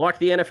Like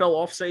the NFL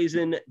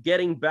offseason,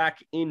 getting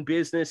back in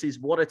business is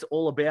what it's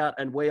all about.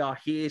 And we are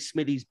here.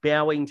 Smithy's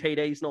bowing.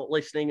 TD's not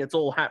listening. It's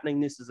all happening.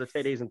 This is a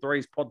TDs and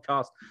Threes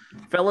podcast.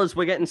 Fellas,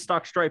 we're getting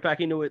stuck straight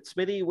back into it.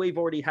 Smithy, we've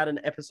already had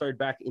an episode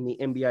back in the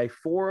NBA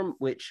Forum,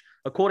 which,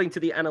 according to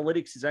the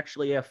analytics, is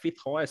actually our fifth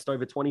highest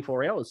over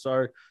 24 hours.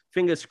 So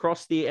fingers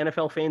crossed the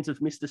NFL fans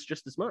have missed us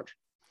just as much.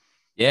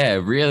 Yeah,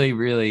 really,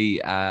 really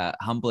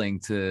humbling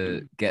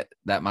to get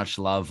that much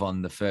love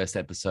on the first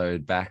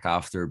episode back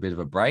after a bit of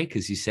a break,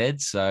 as you said.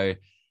 So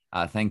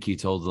thank you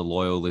to all the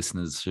loyal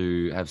listeners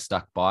who have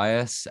stuck by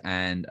us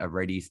and are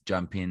ready to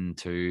jump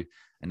into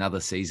another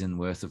season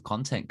worth of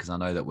content, because I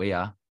know that we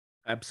are.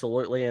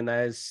 Absolutely. And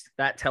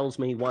that tells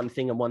me one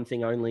thing and one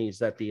thing only, is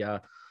that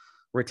the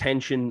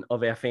retention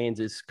of our fans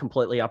is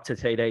completely up to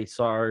TD.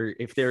 So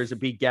if there is a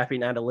big gap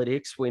in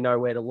analytics, we know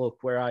where to look.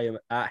 Where are you?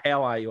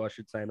 How are you, I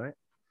should say, mate?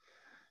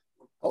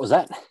 What was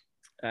that?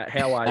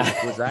 How are you?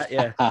 Was that?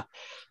 Yeah.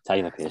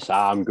 Taking the piss.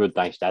 I'm good,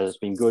 thanks, Dad. It's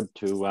been good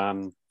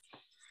to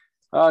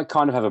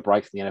kind of have a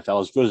break from the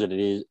NFL. As good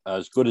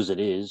as it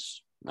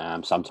is.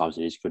 Sometimes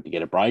it is good to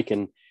get a break,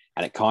 and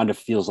it kind of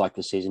feels like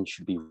the season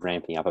should be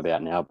ramping up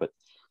about now, but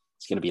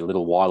it's going to be a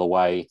little while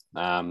away,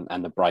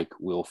 and the break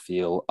will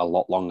feel a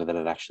lot longer than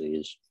it actually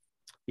is.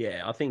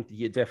 Yeah, I think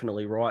you're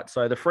definitely right.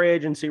 So the free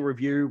agency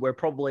review, we're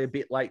probably a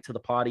bit late to the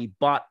party,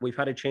 but we've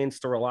had a chance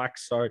to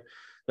relax. So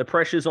the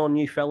pressure's on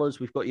you fellas.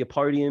 We've got your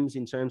podiums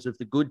in terms of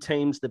the good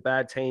teams, the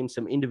bad teams,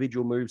 some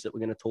individual moves that we're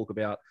going to talk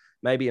about.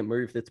 Maybe a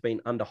move that's been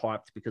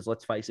underhyped because,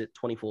 let's face it,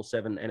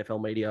 24/7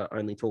 NFL media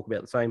only talk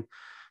about the same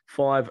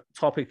 5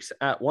 topics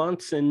at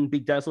once. And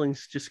Big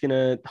Dazzling's just going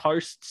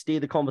to steer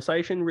the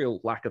conversation.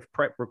 Real lack of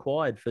prep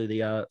required for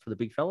the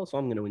big fella. So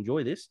I'm going to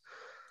enjoy this.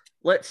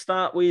 Let's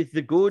start with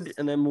the good,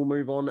 and then we'll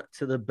move on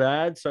to the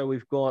bad. So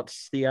we've got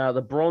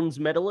the bronze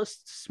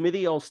medalists.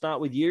 Smithy, I'll start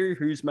with you.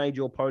 Who's made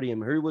your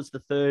podium? Who was the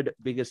third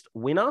biggest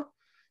winner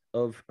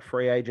of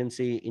free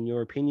agency, in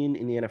your opinion,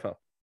 in the NFL?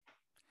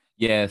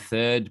 Yeah,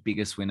 third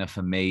biggest winner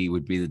for me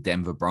would be the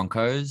Denver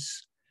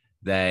Broncos.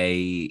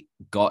 They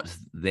got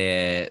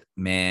their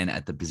man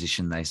at the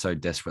position they so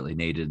desperately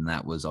needed, and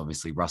that was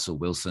obviously Russell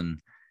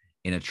Wilson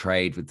in a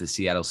trade with the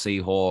Seattle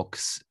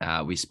Seahawks.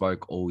 We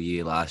spoke all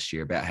year last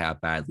year about how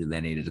badly they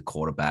needed a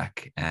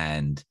quarterback,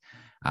 and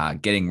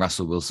getting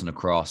Russell Wilson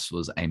across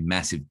was a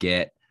massive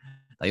get.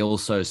 They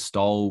also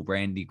stole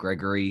Randy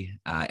Gregory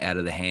out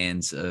of the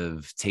hands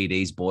of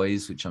TD's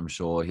boys, which I'm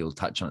sure he'll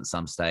touch on at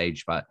some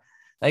stage, but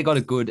they got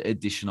a good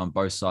addition on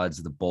both sides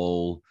of the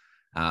ball.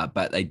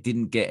 But they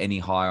didn't get any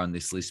higher on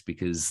this list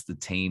because the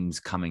teams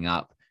coming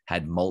up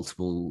had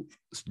multiple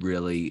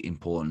really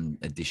important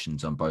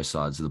additions on both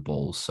sides of the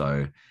ball.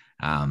 So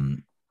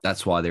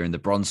that's why they're in the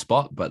bronze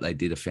spot, but they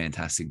did a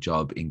fantastic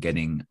job in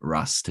getting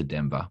Russ to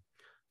Denver.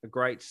 A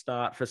great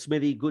start for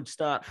Smithy. Good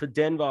start for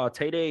Denver.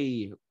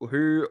 TD,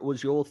 who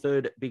was your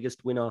third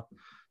biggest winner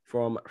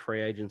from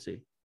free agency?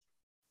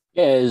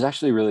 Yeah, it was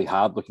actually really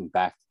hard looking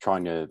back,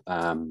 trying to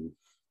kind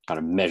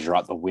of measure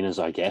up the winners,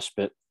 I guess.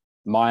 But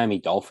Miami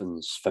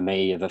Dolphins, for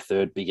me, are the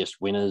third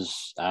biggest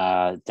winners.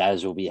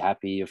 Daz will be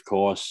happy, of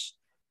course.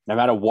 No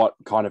matter what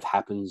kind of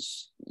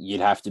happens,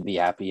 you'd have to be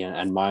happy.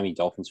 And Miami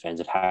Dolphins fans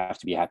would have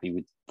to be happy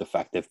with the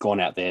fact they've gone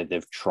out there,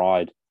 they've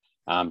tried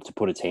to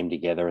put a team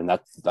together. And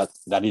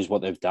that is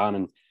what they've done.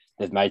 And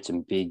they've made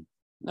some big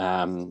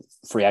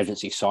free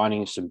agency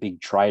signings, some big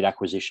trade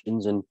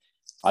acquisitions. And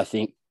I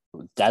think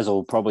Daz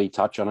will probably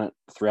touch on it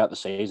throughout the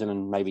season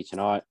and maybe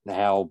tonight,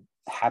 how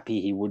happy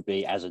he would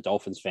be as a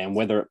Dolphins fan.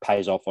 Whether it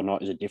pays off or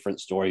not is a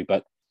different story,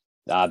 but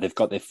they've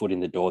got their foot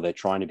in the door. They're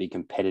trying to be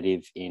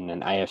competitive in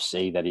an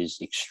AFC that is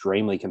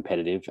extremely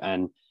competitive,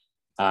 and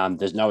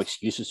there's no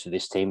excuses for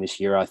this team this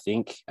year, I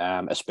think,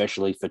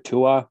 especially for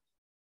Tua.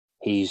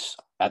 He's,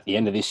 at the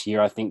end of this year,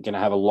 I think, going to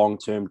have a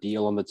long-term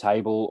deal on the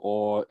table,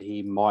 or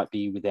he might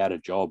be without a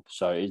job.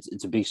 So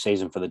it's a big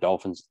season for the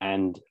Dolphins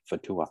and for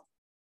Tua.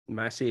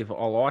 Massive.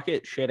 I like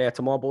it. Shout out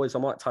to my boys. I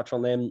might touch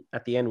on them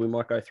at the end. We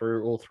might go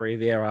through all three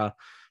of our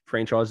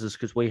franchises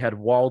because we had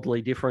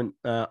wildly different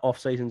off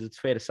seasons, it's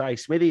fair to say.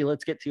 Smithy,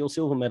 let's get to your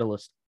silver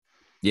medalist.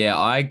 Yeah,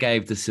 I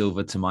gave the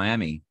silver to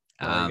Miami.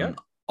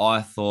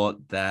 I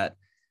thought that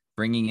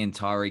bringing in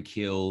Tyreek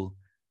Hill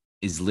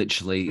is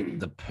literally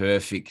the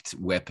perfect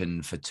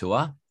weapon for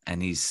Tua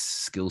and his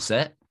skill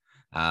set.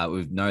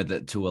 We know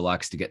that Tua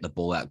likes to get the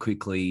ball out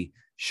quickly,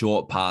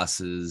 short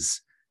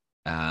passes,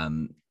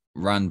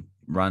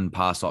 run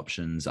pass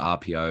options,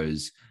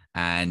 RPOs,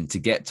 and to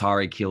get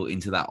Tyreek Hill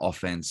into that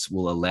offense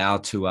will allow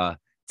Tua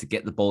to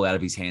get the ball out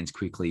of his hands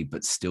quickly,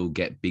 but still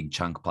get big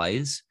chunk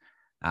plays.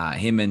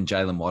 Him and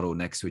Jalen Waddle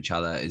next to each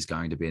other is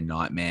going to be a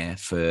nightmare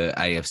for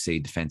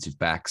AFC defensive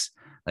backs.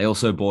 They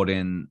also brought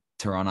in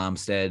Teron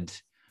Armstead,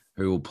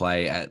 who will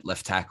play at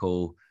left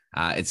tackle.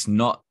 It's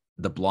not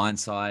the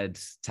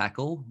blindside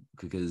tackle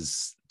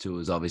because Tua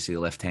is obviously a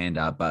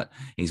left-hander, but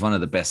he's one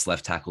of the best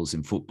left tackles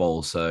in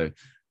football. So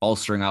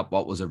bolstering up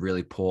what was a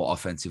really poor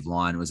offensive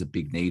line was a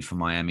big need for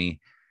Miami.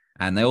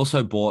 And they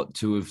also bought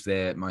two of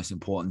their most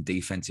important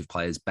defensive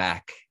players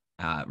back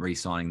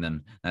re-signing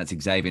them. That's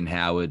Xavier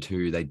Howard,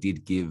 who they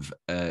did give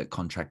a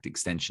contract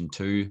extension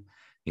to.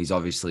 He's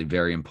obviously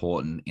very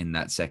important in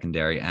that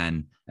secondary,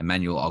 and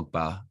Emmanuel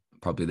Ogba,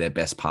 probably their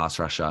best pass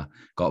rusher,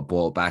 got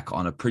brought back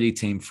on a pretty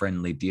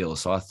team-friendly deal.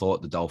 So I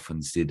thought the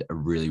Dolphins did a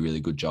really, really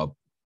good job.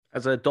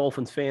 As a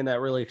Dolphins fan,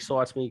 that really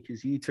excites me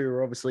because you two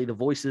are obviously the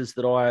voices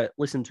that I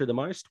listen to the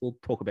most. We'll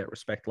talk about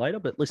respect later,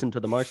 but listen to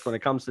the most when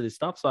it comes to this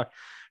stuff. So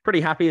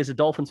pretty happy as a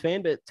Dolphins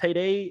fan. But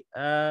TD,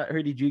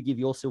 who did you give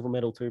your silver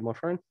medal to, my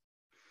friend?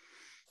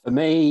 For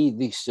me,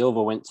 the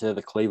silver went to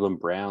the Cleveland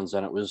Browns,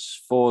 and it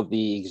was for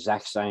the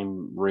exact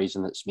same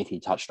reason that Smithy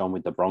touched on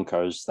with the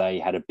Broncos. They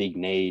had a big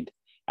need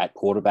at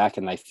quarterback,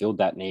 and they filled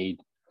that need,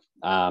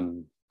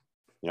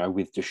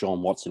 with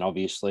Deshaun Watson,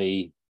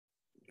 obviously,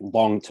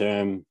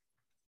 long-term.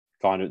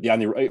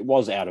 It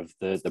was out of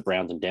the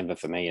Browns and Denver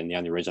for me, and the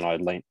only reason I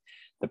leant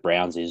the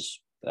Browns is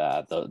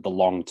the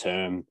long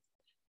term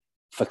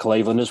for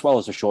Cleveland as well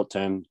as the short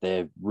term.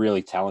 They're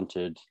really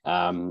talented,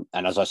 and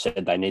as I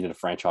said, they needed a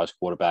franchise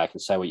quarterback.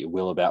 And say what you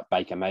will about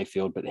Baker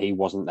Mayfield, but he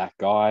wasn't that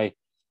guy.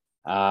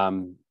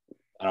 And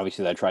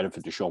obviously, they traded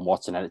for Deshaun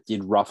Watson, and it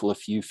did ruffle a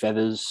few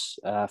feathers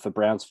for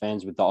Browns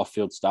fans with the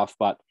off-field stuff.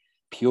 But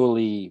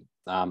purely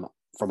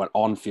from an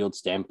on-field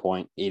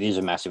standpoint, it is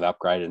a massive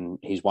upgrade, and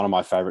he's one of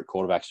my favorite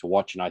quarterbacks to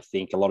watch. And I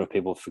think a lot of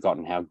people have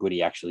forgotten how good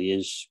he actually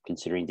is,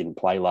 considering he didn't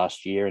play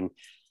last year. And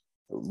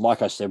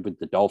like I said, with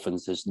the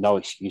Dolphins, there's no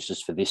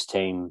excuses for this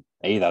team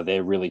either.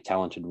 They're really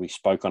talented. We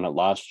spoke on it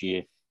last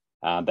year.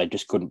 They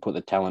just couldn't put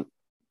the talent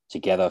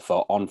together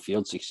for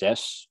on-field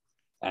success.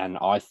 And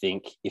I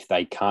think if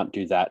they can't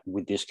do that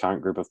with this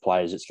current group of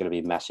players, it's going to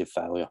be a massive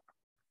failure.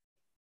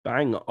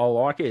 Bang, I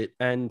like it.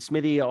 And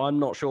Smithy, I'm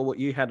not sure what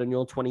you had on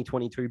your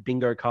 2022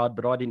 bingo card,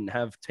 but I didn't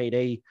have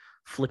TD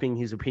flipping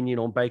his opinion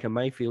on Baker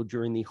Mayfield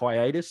during the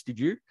hiatus. Did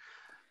you?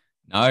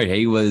 No,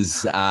 he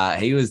was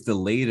the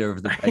leader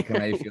of the Baker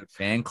Mayfield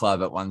fan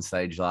club at one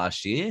stage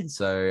last year.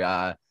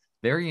 So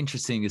very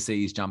interesting to see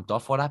he's jumped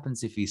off. What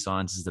happens if he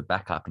signs as the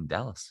backup in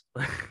Dallas?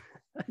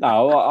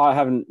 No, I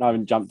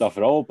haven't jumped off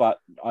at all, but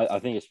I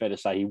think it's fair to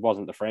say he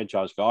wasn't the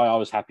franchise guy. I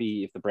was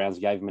happy if the Browns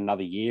gave him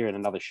another year and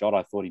another shot.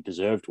 I thought he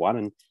deserved one,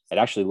 and it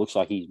actually looks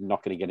like he's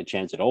not going to get a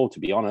chance at all, to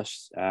be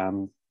honest.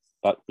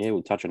 But yeah,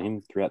 we'll touch on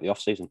him throughout the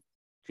offseason.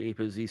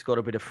 Jeepers, he's got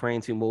a bit of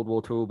France in World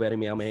War II about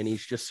him, our man.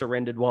 He's just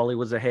surrendered while he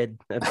was ahead.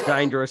 That's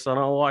dangerous, and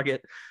I like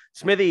it.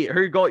 Smithy,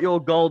 who got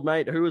your gold,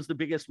 mate? Who was the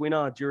biggest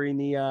winner during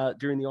the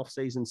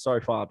offseason so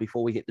far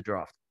before we hit the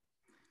draft?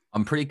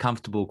 I'm pretty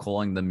comfortable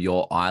calling them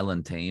your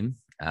island team.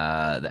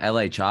 The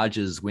LA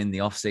Chargers win the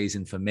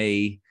offseason for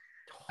me.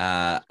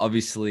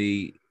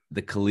 Obviously,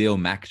 the Khalil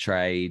Mack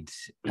trade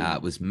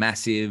was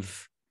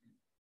massive.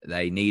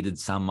 They needed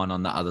someone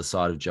on the other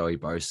side of Joey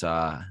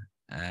Bosa,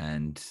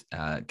 and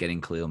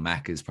getting Khalil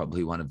Mack is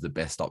probably one of the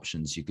best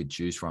options you could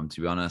choose from,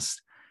 to be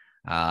honest.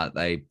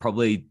 They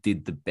probably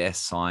did the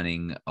best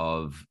signing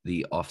of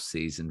the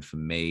offseason for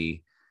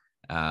me.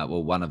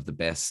 One of the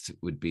best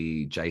would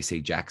be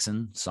JC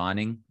Jackson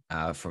signing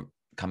from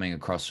coming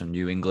across from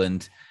New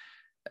England.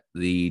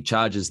 The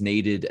Chargers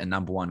needed a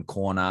number one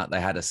corner.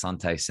 They had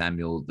Asante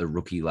Samuel, the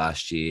rookie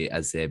last year,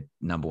 as their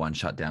number one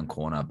shutdown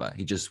corner, but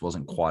he just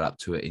wasn't quite up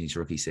to it in his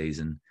rookie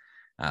season.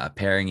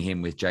 Pairing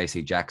him with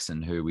JC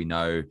Jackson, who we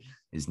know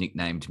is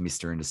nicknamed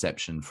Mr.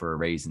 Interception for a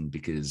reason,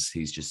 because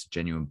he's just a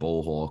genuine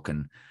ball hawk,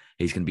 and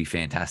he's going to be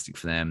fantastic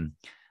for them.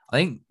 I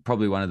think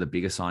probably one of the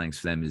biggest signings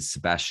for them is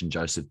Sebastian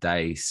Joseph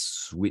Day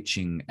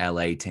switching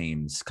LA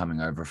teams coming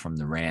over from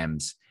the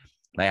Rams.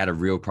 They had a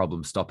real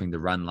problem stopping the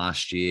run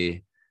last year,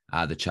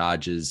 the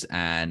Chargers,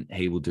 and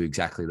he will do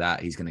exactly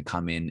that. He's going to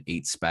come in,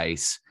 eat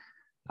space,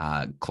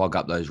 clog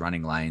up those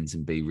running lanes,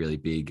 and be really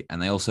big.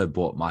 And they also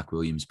brought Mike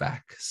Williams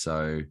back.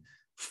 So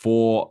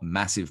 4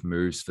 massive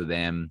moves for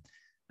them,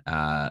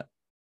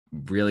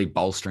 really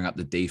bolstering up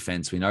the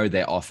defense. We know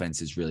their offense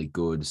is really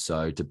good.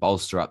 So to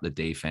bolster up the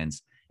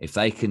defense, if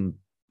they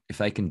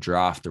can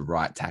draft the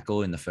right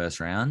tackle in the first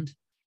round,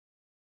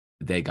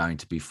 they're going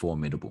to be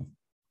formidable.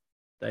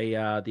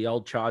 The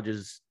old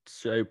Chargers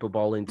Super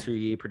Bowl in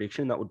 2-year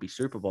prediction, that would be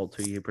Super Bowl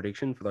 2-year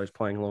prediction for those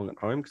playing along at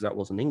home, because that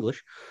wasn't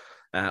English,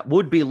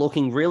 would be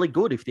looking really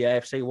good if the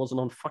AFC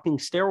wasn't on fucking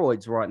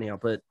steroids right now.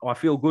 But I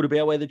feel good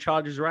about where the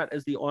Chargers are at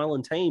as the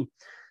island team.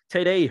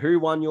 TD, who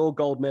won your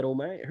gold medal,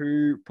 mate?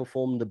 Who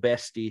performed the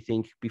best, do you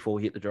think, before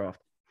we hit the draft?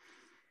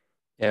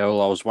 Yeah,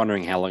 well, I was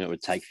wondering how long it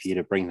would take for you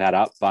to bring that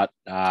up, but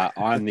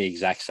I'm the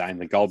exact same.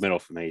 The gold medal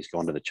for me has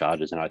gone to the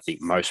Chargers, and I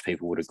think most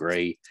people would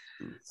agree.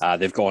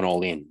 They've gone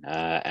all in,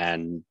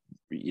 and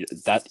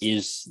that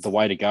is the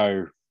way to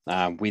go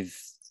with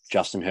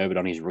Justin Herbert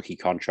on his rookie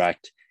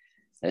contract.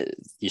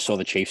 You saw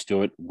the Chiefs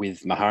do it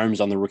with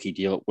Mahomes on the rookie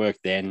deal. It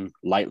worked then.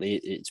 Lately,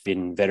 it's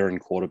been veteran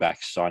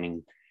quarterbacks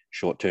signing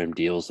short-term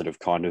deals that have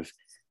kind of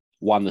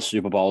won the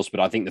Super Bowls. But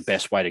I think the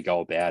best way to go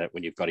about it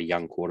when you've got a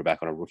young quarterback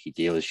on a rookie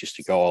deal is just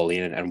to go all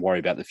in and worry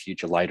about the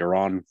future later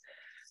on.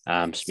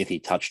 Smithy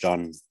touched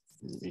on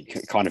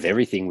kind of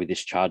everything with this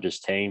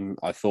Chargers team.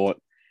 I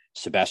thought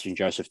Sebastian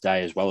Joseph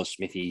Day, as well as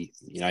Smithy,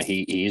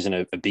 he isn't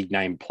a big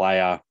name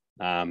player,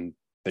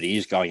 but he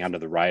is going under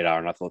the radar.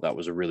 And I thought that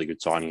was a really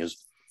good signing,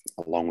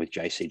 along with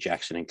JC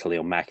Jackson and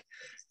Khalil Mack,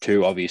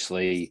 too.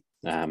 Obviously,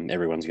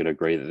 everyone's going to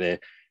agree that they're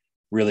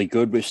really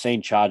good. We've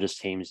seen Chargers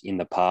teams in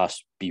the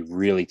past be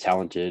really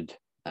talented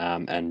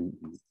and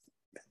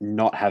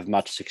not have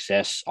much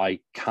success. I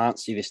can't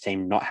see this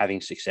team not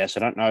having success. I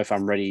don't know if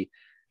I'm ready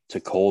to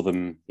call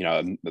them,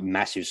 a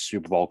massive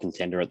Super Bowl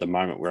contender at the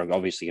moment. We're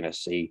obviously going to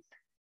see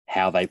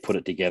how they put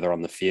it together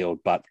on the field.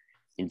 But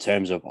in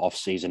terms of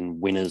off-season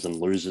winners and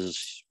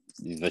losers,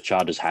 the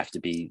Chargers have to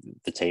be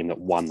the team that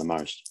won the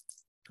most.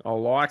 I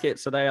like it.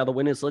 So they are the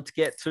winners. Let's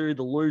get to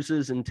the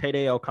losers. And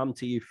TD, I'll come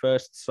to you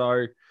first.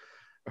 So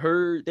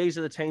these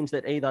are the teams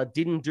that either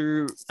didn't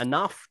do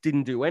enough,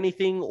 didn't do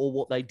anything, or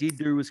what they did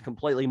do was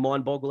completely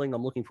mind-boggling.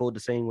 I'm looking forward to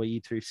seeing where you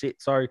two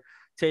sit. So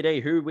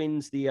TD, who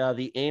wins the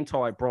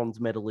anti-bronze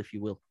medal, if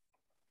you will?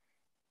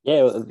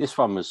 Yeah, this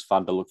one was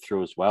fun to look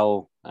through as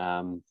well.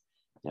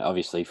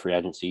 Obviously, free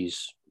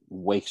agency's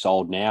weeks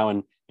old now,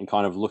 and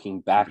kind of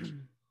looking back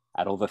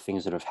at all the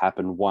things that have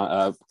happened.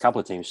 A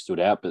couple of teams stood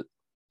out, but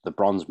the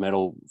bronze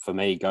medal for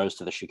me goes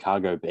to the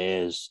Chicago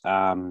Bears.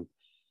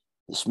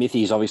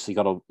 Smithy's obviously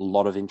got a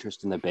lot of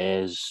interest in the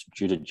Bears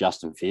due to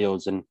Justin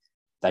Fields, and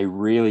they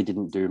really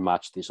didn't do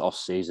much this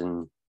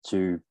offseason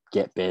to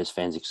get Bears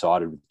fans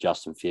excited with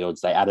Justin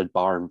Fields. They added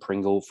Byron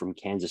Pringle from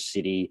Kansas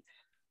City,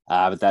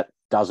 but that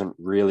doesn't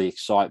really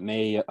excite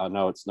me. I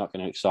know it's not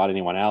going to excite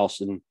anyone else.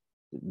 And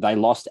they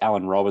lost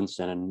Allen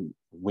Robinson, and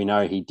we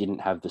know he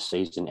didn't have the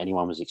season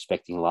anyone was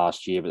expecting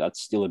last year, but that's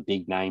still a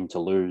big name to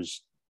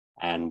lose.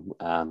 And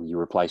you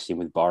replace him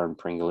with Byron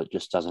Pringle. It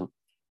just doesn't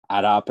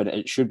add up. And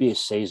it should be a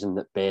season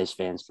that Bears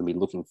fans can be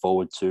looking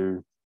forward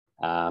to,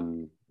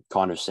 kind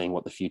of seeing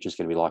what the future is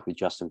going to be like with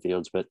Justin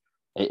Fields. But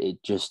it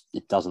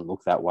doesn't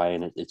look that way,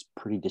 and it's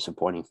pretty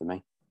disappointing for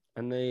me.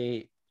 And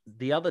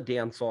the other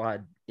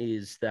downside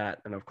is that,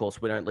 and of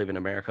course we don't live in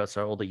America,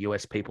 so all the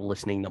US people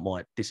listening that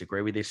might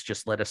disagree with this,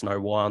 just let us know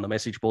why on the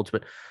message boards.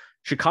 But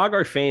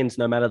Chicago fans,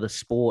 no matter the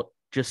sport,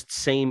 just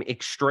seem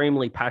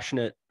extremely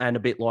passionate and a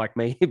bit like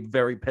me,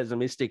 very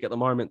pessimistic at the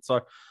moment. So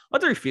I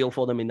do feel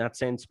for them in that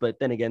sense. But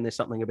then again, there's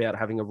something about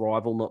having a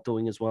rival not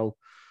doing as well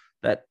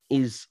that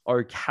is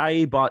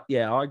okay. But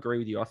yeah, I agree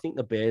with you. I think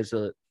the Bears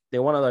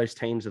they're one of those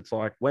teams that's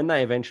like, when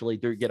they eventually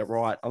do get it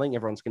right, I think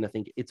everyone's going to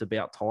think it's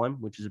about time,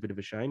 which is a bit of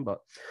a shame. But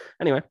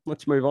anyway,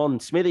 let's move on.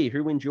 Smithy,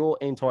 who wins your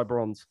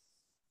anti-bronze?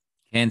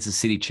 Kansas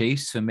City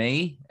Chiefs for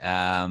me.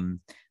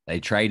 They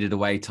traded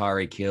away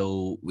Tyreek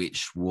Hill,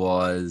 which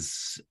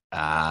was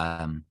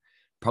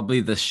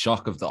probably the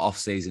shock of the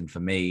offseason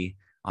for me.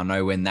 I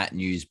know when that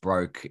news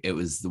broke, it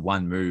was the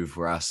one move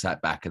where I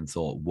sat back and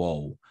thought,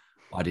 whoa,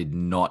 I did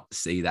not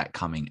see that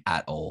coming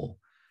at all.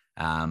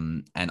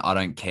 And I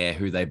don't care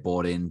who they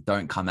brought in.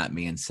 Don't come at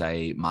me and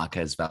say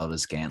Marquez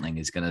Valdes-Scantling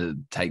is going to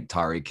take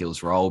Tyreek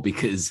Hill's role,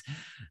 because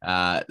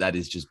that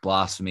is just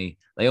blasphemy.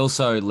 They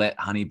also let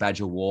Honey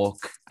Badger walk.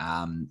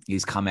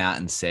 He's come out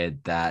and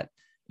said that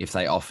if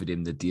they offered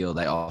him the deal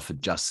they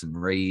offered Justin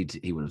Reed,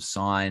 he would have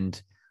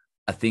signed.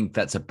 I think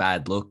that's a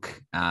bad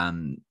look.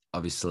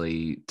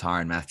 Obviously,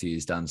 Tyrann Mathieu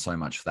has done so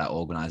much for that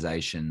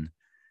organization,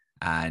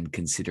 and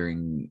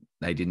considering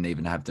they didn't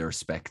even have the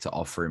respect to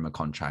offer him a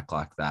contract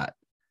like that,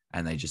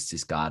 and they just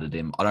discarded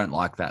him, I don't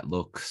like that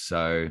look.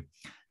 So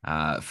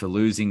for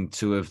losing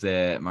two of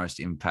their most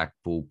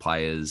impactful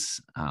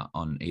players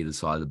on either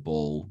side of the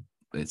ball,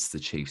 it's the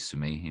Chiefs for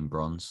me in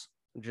bronze.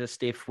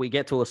 Just if we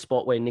get to a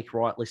spot where Nick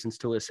Wright listens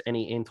to us,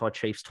 any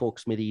anti-Chiefs talk,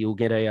 Smithy, you'll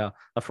get a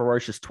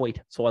ferocious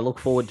tweet. So I look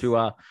forward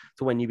to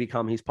when you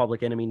become his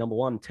public enemy number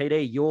one.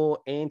 TD, you're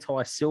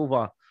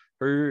anti-Silver.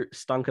 Who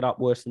stunk it up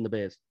worse than the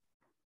Bears?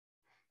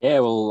 Yeah,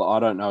 well, I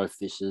don't know if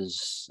this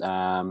is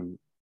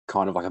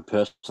kind of like a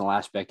personal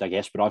aspect, I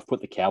guess, but I've put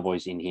the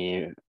Cowboys in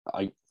here.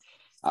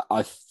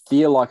 I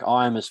feel like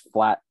I'm as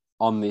flat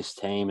on this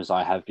team as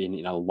I have been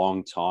in a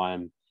long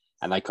time,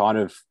 and they kind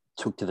of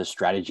took to the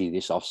strategy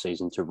this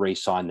offseason to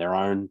re-sign their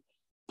own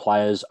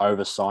players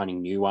over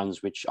signing new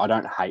ones, which I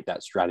don't hate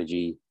that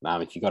strategy.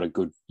 If you've got a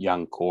good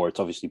young core, it's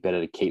obviously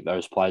better to keep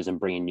those players and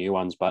bring in new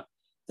ones. But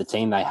the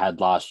team they had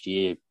last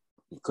year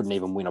couldn't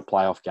even win a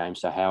playoff game.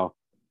 So how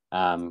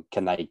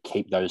can they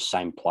keep those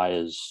same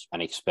players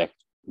and expect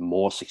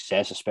more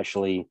success,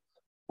 especially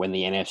when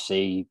the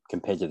NFC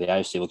compared to the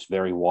AFC looks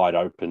very wide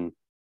open?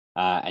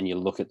 And you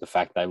look at the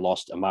fact they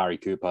lost Amari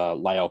Cooper,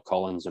 La'el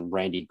Collins, and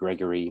Randy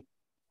Gregory,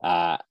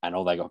 and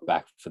all they got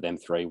back for them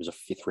three was a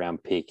 5th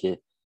round pick.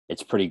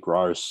 It's pretty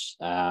gross.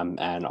 And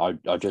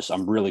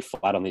I'm really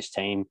flat on this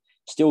team.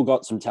 Still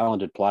got some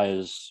talented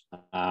players,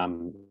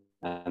 and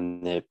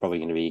they're probably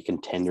going to be a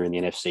contender in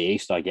the NFC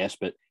East, I guess.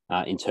 But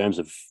in terms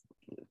of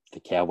the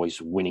Cowboys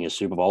winning a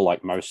Super Bowl,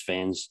 like most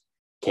fans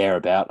care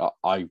about,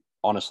 I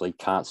honestly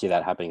can't see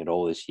that happening at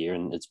all this year.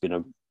 And it's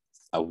been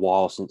a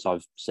while since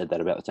I've said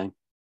that about the team.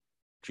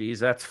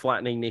 Geez, that's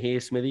flattening to hear,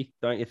 Smithy,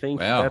 don't you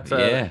think? Wow,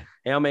 yeah.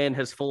 Our man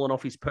has fallen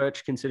off his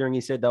perch, considering he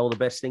said they were the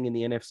best thing in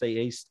the NFC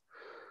East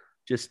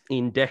just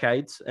in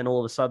decades, and all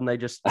of a sudden they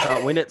just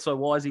can't win it. So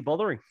why is he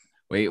bothering?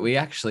 I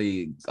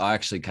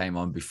actually came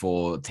on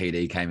before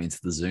TD came into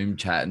the Zoom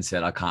chat and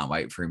said I can't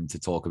wait for him to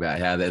talk about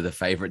how they're the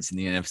favorites in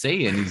the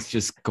NFC, and he's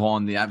just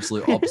gone the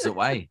absolute opposite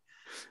way.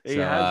 He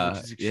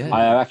has, which is yeah.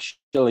 I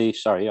actually,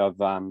 sorry,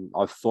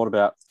 I've thought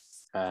about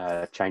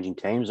changing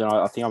teams, and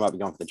I think I might be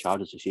going for the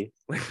Chargers this year.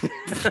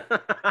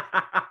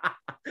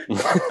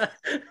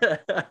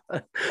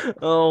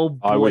 Oh,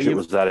 boy. I wish it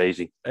was that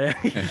easy.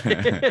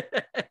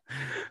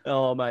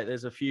 Oh, mate,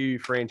 there's a few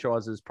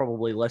franchises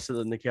probably lesser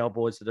than the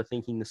Cowboys that are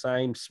thinking the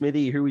same.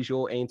 Smithy, who is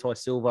your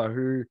anti-Silver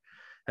who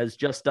has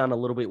just done a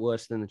little bit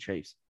worse than the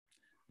Chiefs?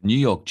 New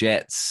York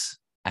Jets.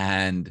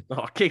 And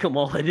kick them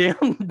while they're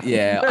down.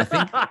 Yeah,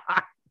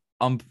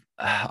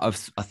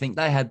 I think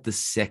they had the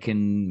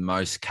second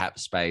most cap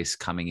space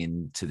coming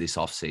into this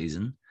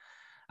offseason.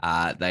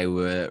 They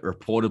were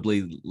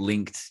reportedly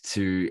linked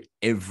to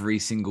every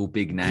single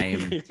big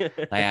name.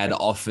 They had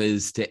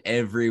offers to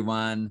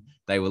everyone.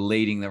 They were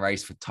leading the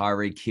race for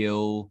Tyreek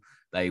Hill.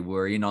 They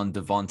were in on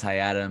Devontae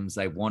Adams.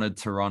 They wanted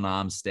Teron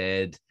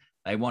Armstead.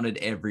 They wanted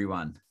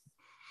everyone.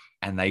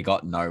 And they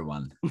got no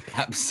one.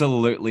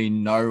 Absolutely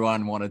no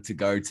one wanted to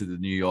go to the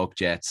New York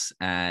Jets.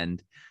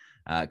 And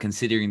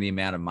considering the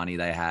amount of money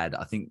they had,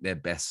 I think their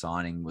best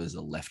signing was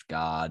a left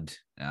guard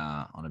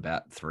on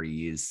about 3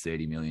 years,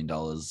 $30 million.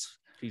 Jeez,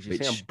 you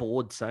sound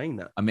bored saying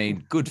that. I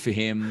mean, good for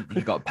him. He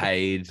got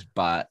paid.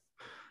 But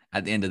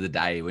at the end of the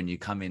day, when you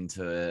come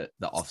into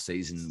the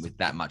offseason with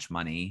that much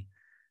money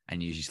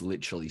and you just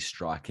literally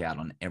strike out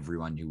on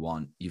everyone you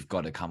want, you've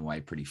got to come away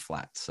pretty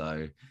flat.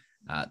 So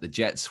the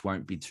Jets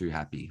won't be too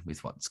happy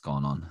with what's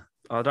gone on.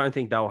 I don't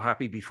think they were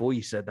happy before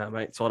you said that,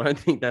 mate. So I don't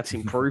think that's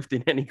improved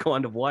in any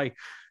kind of way.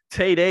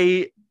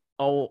 TD,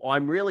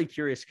 I'm really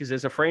curious because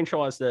there's a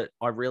franchise that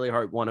I really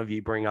hope one of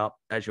you bring up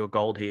as your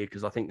gold here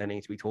because I think that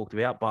needs to be talked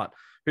about. But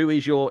who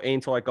is your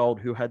anti-gold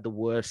who had the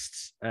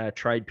worst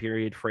trade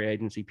period, free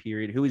agency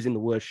period? Who is in the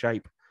worst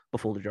shape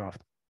before the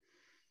draft?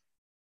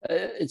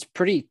 It's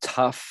pretty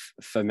tough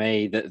for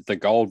me that the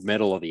gold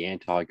medal or the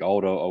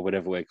anti-gold or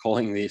whatever we're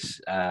calling this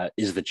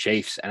is the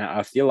Chiefs. And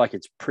I feel like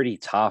it's pretty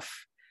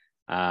tough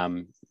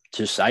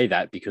to say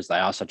that because they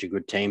are such a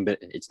good team, but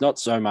it's not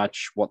so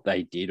much what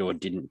they did or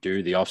didn't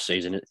do the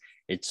offseason.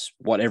 It's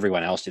what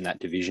everyone else in that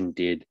division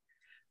did.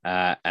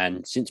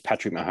 And since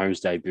Patrick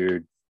Mahomes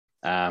debuted,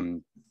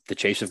 the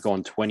Chiefs have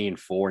gone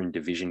 20-4 in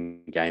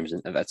division games,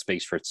 and that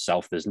speaks for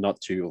itself. There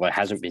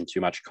hasn't been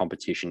too much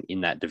competition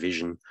in that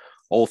division.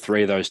 All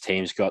three of those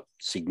teams got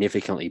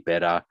significantly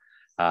better.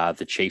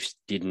 The Chiefs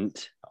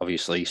didn't.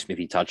 Obviously,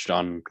 Smithy touched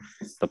on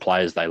the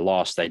players they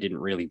lost. They didn't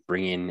really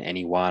bring in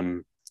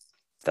anyone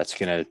that's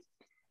going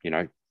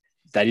to,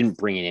 they didn't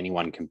bring in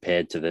anyone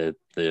compared to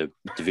the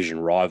division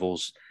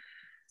rivals.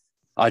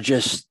 I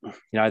just,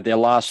 their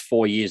last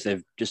 4 years,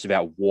 they've just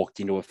about walked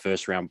into a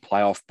first round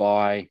playoff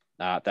bye.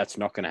 That's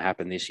not going to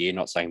happen this year.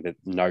 Not saying that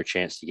no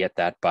chance to get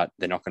that, but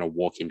they're not going to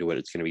walk into it.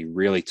 It's going to be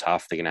really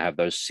tough. They're going to have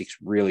those 6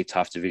 really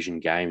tough division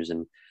games,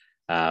 and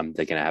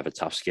they're going to have a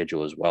tough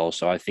schedule as well.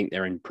 So I think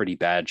they're in pretty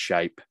bad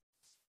shape.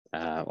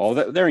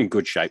 They're in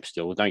good shape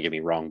still. Don't get me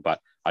wrong, but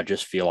I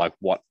just feel like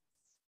what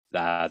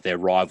their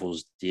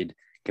rivals did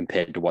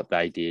compared to what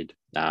they did,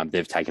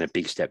 they've taken a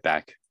big step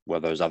back.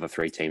 Well, those other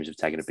 3 teams have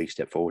taken a big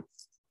step forward.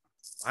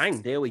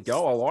 Bang, there we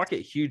go. I like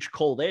it. Huge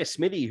call there.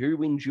 Smithy, who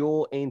wins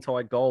your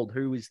anti-gold?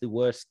 Who is the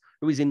worst?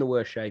 Who is in the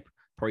worst shape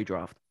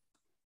pre-draft?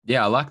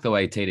 Yeah, I like the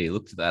way TD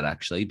looked at that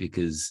actually,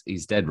 because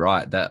he's dead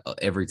right that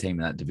every team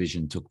in that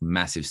division took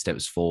massive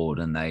steps forward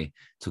and they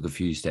took a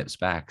few steps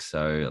back.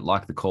 So I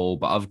like the call,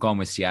 but I've gone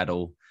with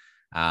Seattle.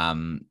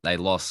 They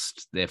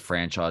lost their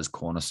franchise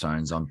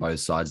cornerstones on both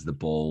sides of the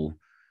ball.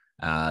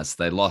 So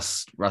they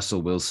lost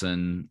Russell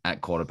Wilson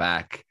at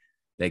quarterback.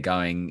 They're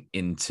going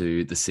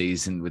into the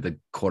season with a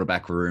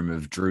quarterback room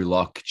of Drew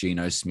Lock,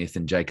 Geno Smith,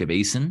 and Jacob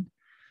Eason.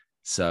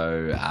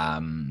 So,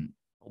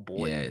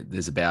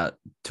 there's about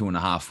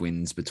 2.5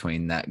 wins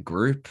between that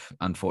group,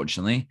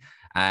 unfortunately.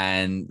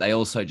 And they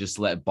also just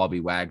let Bobby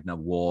Wagner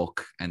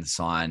walk and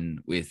sign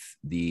with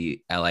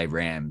the LA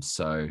Rams.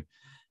 So,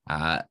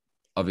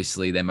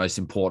 obviously, their most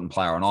important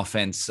player on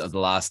offense of the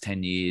last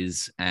 10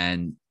 years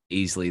and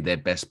easily their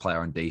best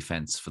player on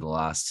defense for the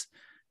last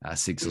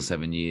 6 or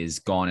 7 years,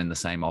 gone in the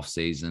same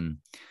offseason.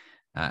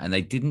 And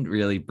they didn't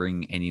really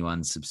bring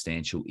anyone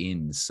substantial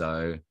in.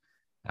 So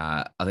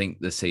I think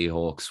the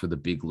Seahawks were the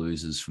big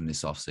losers from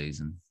this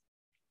offseason.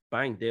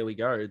 Bang, there we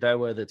go. They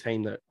were the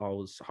team that I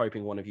was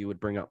hoping one of you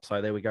would bring up.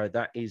 So there we go.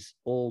 That is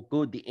all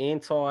good. The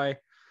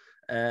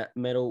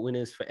anti-medal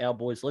winners for our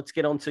boys. Let's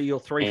get on to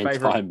your 3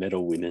 favorite.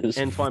 Anti-medal winners.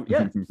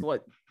 Yeah.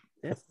 What?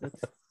 Yeah,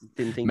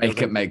 didn't think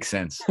make it make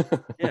sense.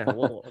 Yeah,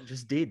 well, I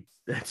just did.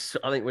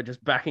 I think we're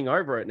just backing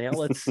over it now.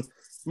 Let's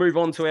move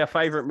on to our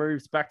favorite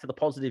moves, back to the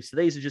positives. So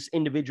these are just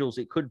individuals.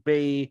 It could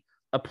be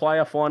a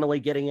player finally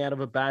getting out of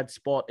a bad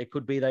spot. It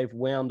could be they've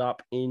wound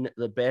up in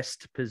the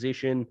best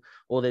position,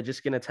 or they're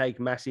just going to take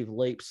massive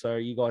leaps. So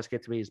you guys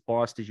get to be as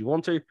biased as you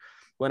want to.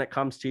 When it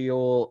comes to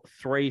your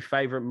 3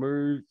 favorite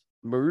moves,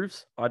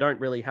 moves. I don't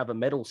really have a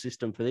medal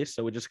system for this,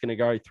 so we're just going to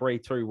go 3,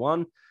 2,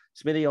 1.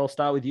 Smithy, I'll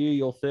start with you.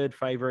 Your third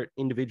favorite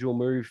individual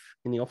move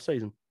in the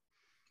offseason.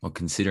 Well,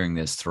 considering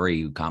there's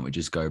 3, can't we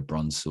just go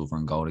bronze, silver,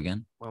 and gold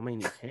again? I mean,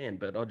 you can,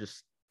 but I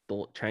just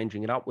thought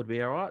changing it up would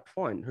be all right.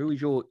 Fine. Who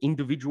is your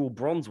individual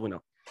bronze winner?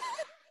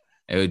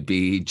 It would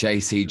be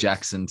JC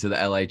Jackson to the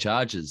LA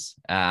Chargers.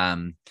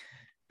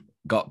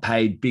 Got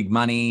paid big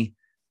money,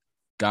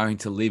 going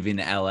to live in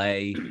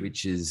LA,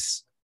 which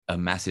is a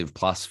massive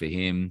plus for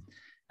him.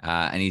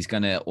 And he's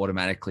going to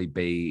automatically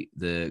be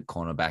the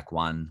cornerback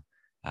 1.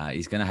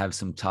 He's going to have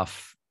some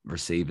tough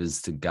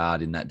receivers to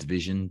guard in that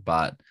division,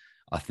 but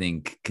I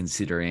think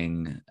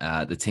considering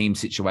the team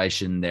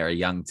situation, they're a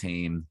young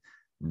team,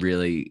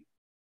 really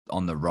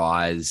on the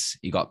rise.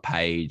 He got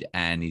paid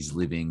and he's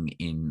living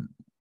in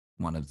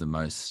one of the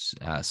most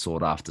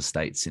sought after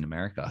states in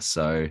America.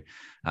 So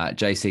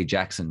JC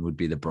Jackson would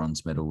be the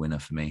bronze medal winner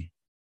for me.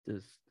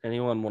 Does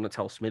anyone want to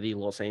tell Smithy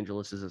Los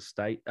Angeles is a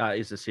state,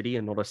 is a city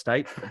and not a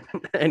state?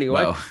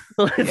 Anyway.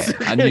 Well, yeah,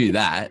 I knew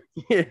that.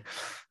 Yeah.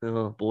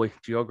 Oh boy,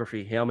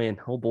 geography. How man?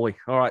 Oh boy.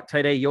 All right,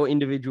 TD, your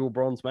individual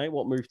bronze, mate.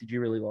 What move did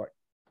you really like?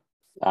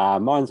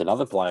 Mine's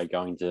another player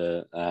going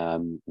to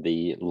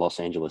the Los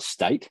Angeles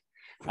state,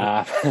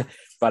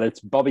 but it's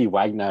Bobby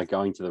Wagner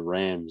going to the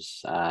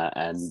Rams.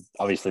 And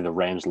obviously the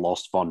Rams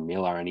lost Von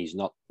Miller and he's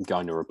not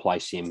going to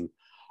replace him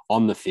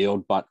on the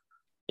field, but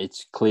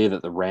it's clear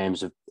that the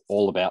Rams are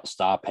all about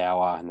star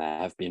power and they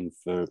have been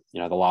for,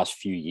 the last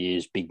few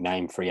years, big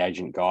name free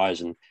agent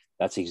guys. And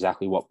that's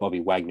exactly what Bobby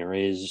Wagner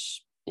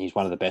is. He's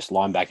one of the best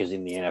linebackers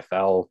in the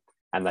NFL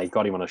and they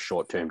got him on a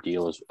short-term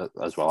deal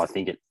as well. I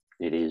think it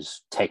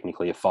is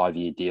technically a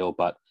 5-year deal,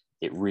 but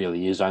it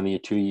really is only a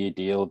 2-year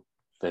deal.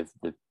 They've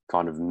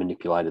kind of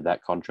manipulated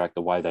that contract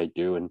the way they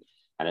do, and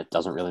it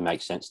doesn't really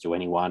make sense to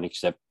anyone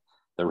except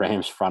the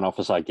Rams front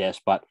office, I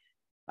guess. But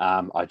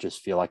I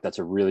just feel like that's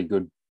a really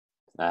good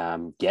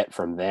get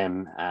from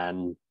them.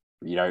 And,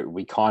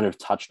 we kind of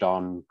touched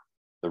on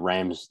the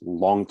Rams'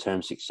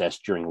 long-term success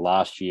during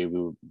last year. We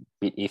were a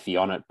bit iffy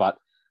on it, but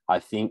I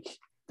think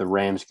the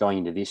Rams going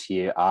into this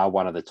year are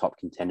one of the top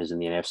contenders in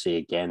the NFC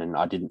again. And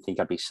I didn't think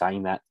I'd be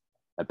saying that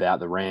about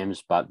the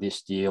Rams, but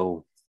this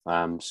deal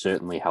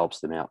certainly helps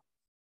them out.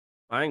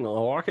 Bang, I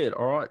like it.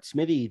 All right,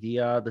 Smithy,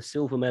 the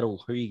silver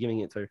medal, who are you giving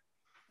it to?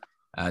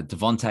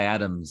 Devontae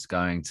Adams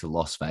going to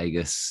Las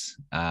Vegas.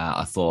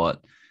 I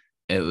thought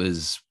it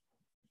was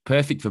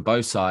perfect for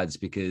both sides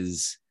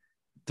because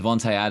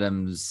Devontae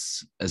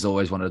Adams has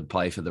always wanted to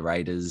play for the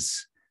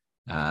Raiders.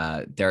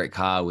 Derek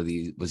Carr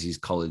was his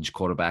college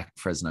quarterback at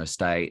Fresno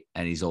State,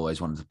 and he's always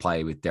wanted to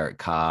play with Derek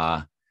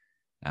Carr.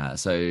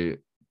 So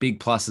big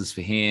pluses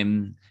for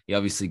him. He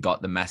obviously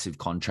got the massive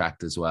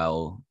contract as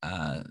well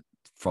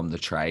from the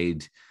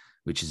trade,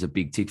 which is a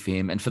big tick for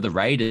him. And for the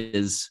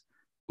Raiders,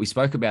 we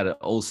spoke about it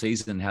all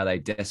season, how they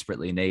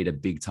desperately need a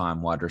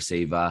big-time wide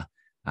receiver.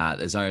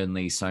 There's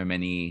only so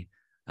many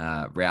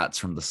routes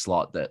from the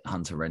slot that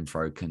Hunter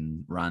Renfrow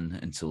can run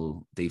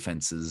until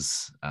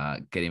defenses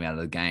get him out of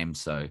the game.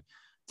 So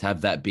to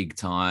have that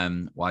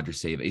big-time wide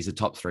receiver, he's a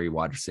top 3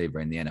 wide receiver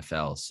in the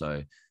NFL.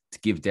 So to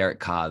give Derek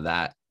Carr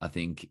that, I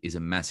think, is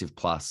a massive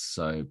plus.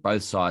 So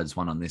both sides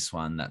won on this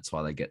one. That's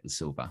why they get the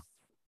silver.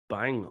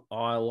 Bang.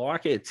 I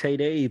like it.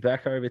 TD,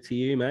 back over to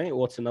you, mate.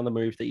 What's another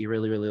move that you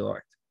really, really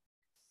liked?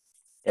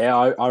 Yeah,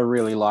 I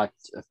really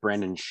liked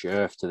Brandon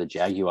Scherff to the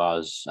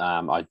Jaguars.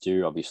 I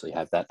do obviously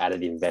have that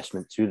added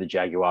investment to the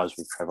Jaguars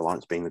with Trevor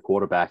Lawrence being the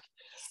quarterback.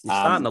 He's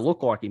starting to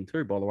look like him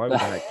too, by the way, with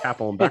that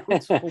cap on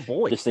backwards. Oh,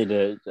 boy. Just need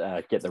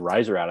to get the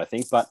razor out, I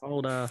think. But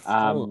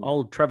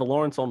old Trevor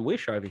Lawrence on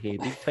Wish over here,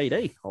 big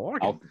TD. I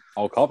like it.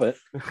 I'll cop it.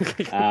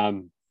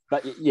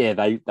 But yeah,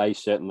 they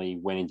certainly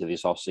went into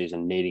this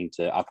offseason needing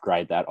to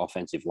upgrade that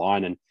offensive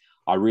line. And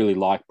I really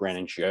like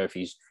Brandon Scherff.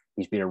 He's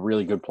been a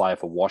really good player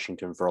for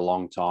Washington for a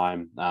long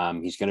time.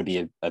 He's going to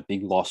be a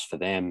big loss for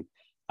them,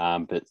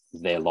 but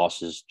their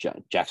loss is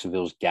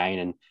Jacksonville's gain.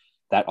 And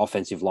that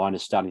offensive line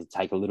is starting to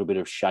take a little bit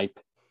of shape.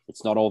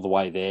 It's not all the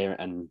way there.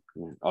 And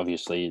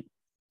obviously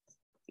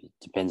it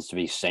depends to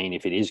be seen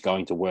if it is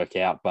going to work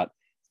out. But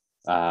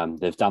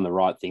they've done the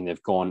right thing.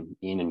 They've gone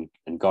in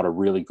and got a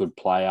really good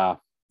player.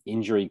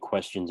 Injury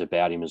questions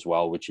about him as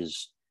well, which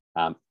is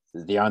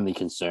the only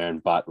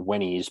concern. But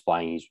when he is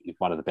playing, he's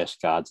one of the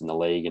best guards in the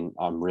league. And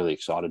I'm really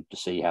excited to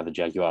see how the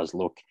Jaguars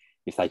look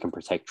if they can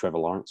protect Trevor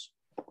Lawrence.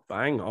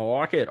 Bang. I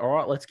like it. All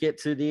right, let's get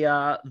to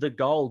the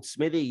gold.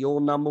 Smithy,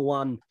 your number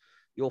one,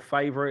 your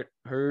favorite.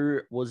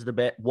 What was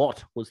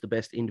the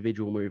best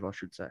individual move, I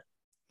should say?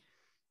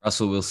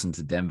 Russell Wilson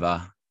to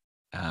Denver.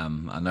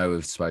 I know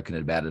we've spoken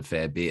about it a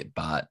fair bit,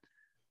 but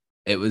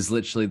it was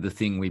literally the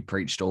thing we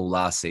preached all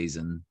last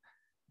season,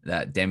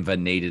 that Denver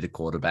needed a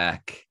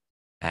quarterback.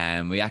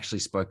 And we actually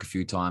spoke a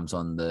few times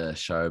on the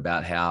show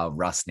about how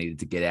Russ needed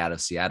to get out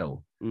of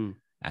Seattle. And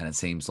it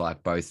seems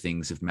like both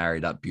things have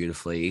married up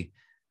beautifully.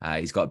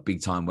 He's got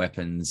big-time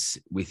weapons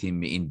with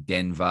him in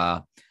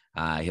Denver.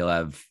 He'll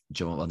have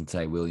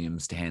Javonte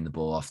Williams to hand the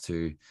ball off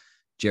to,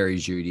 Jerry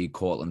Jeudy,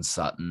 Cortland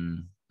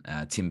Sutton,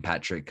 Tim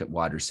Patrick at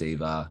wide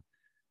receiver.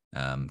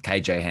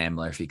 KJ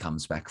Hamler, if he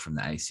comes back from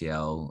the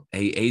ACL,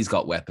 he's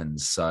got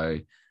weapons. So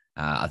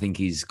I think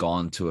he's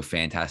gone to a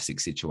fantastic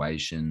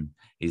situation.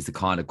 He's the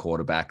kind of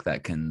quarterback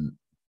that can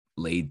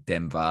lead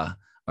Denver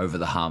over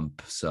the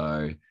hump.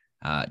 So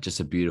just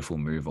a beautiful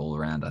move all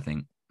around, I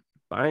think.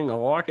 Bang, I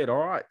like it.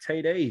 All right,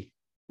 TD.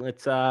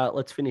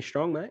 Let's finish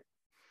strong, mate.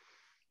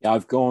 Yeah,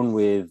 I've gone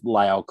with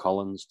La'el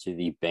Collins to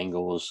the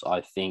Bengals.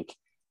 I think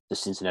the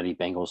Cincinnati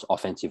Bengals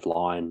offensive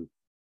line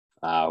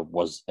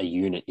was a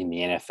unit in the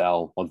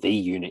NFL, or the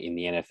unit in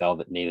the NFL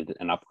that needed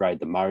an upgrade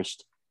the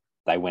most.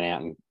 They went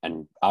out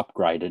and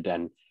upgraded,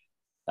 and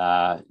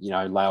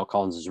La'el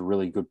Collins is a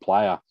really good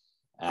player,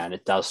 and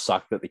it does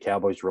suck that the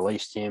Cowboys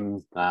released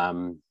him.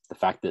 The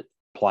fact that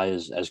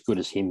players as good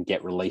as him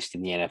get released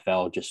in the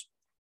NFL just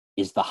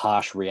is the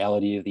harsh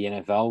reality of the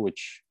NFL,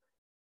 which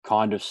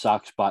kind of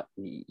sucks, but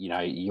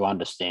you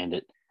understand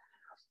it.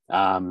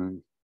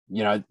 The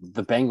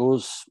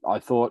Bengals, I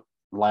thought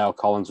La'el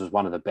Collins was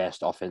one of the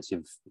best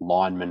offensive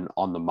linemen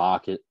on the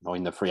market, or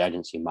in the free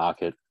agency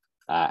market,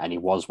 and he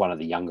was one of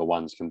the younger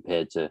ones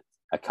compared to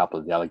a couple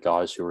of the other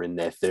guys who were in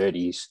their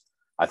 30s.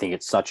 I think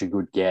it's such a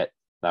good get.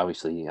 They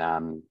obviously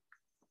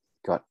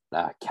got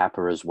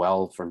Kappa as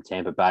well from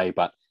Tampa Bay,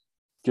 but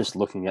just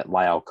looking at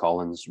La'el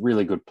Collins,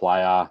 really good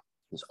player.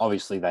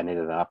 Obviously, they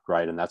needed an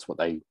upgrade, and that's what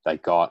they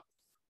got.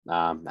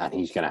 And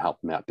he's going to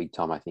help them out big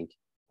time, I think.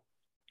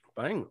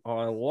 Bang,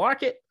 I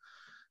like it.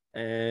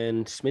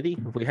 And Smithy,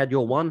 have we had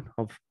your one?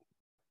 I've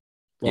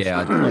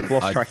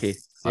lost track here.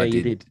 Yeah,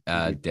 you did.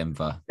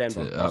 Denver.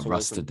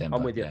 Russ to Denver.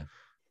 I'm with you.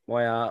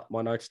 Yeah.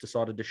 My notes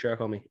decided to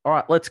shirk on me. All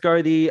right, let's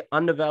go the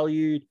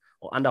undervalued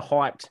or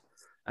underhyped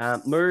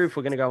move.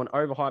 We're going to go an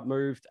overhyped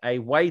move, a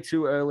way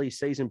too early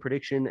season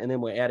prediction, and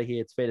then we're out of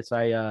here. It's fair to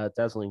say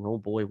dazzling. Oh,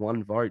 boy,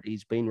 one vote.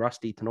 He's been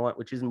rusty tonight,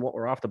 which isn't what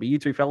we're after. But you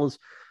two fellas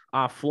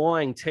are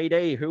flying.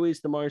 TD, who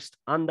is the most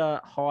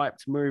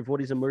underhyped move?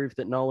 What is a move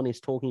that no one is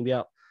talking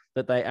about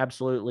that they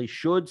absolutely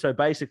should? So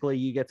basically,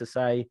 you get to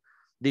say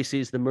this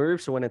is the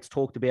move. So when it's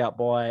talked about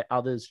by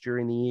others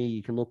during the year,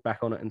 you can look back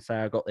on it and say,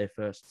 I got there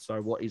first.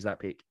 So what is that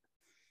pick?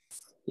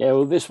 Yeah,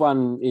 well, this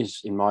one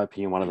is, in my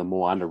opinion, one of the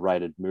more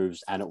underrated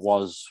moves, and it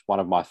was one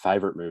of my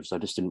favorite moves. I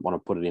just didn't want to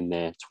put it in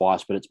there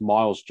twice, but it's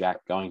Myles Jack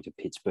going to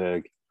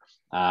Pittsburgh.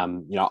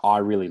 I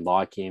really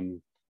like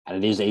him,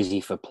 and it is easy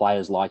for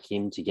players like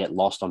him to get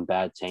lost on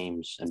bad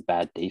teams and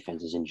bad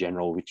defenses in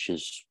general, which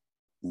is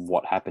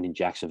what happened in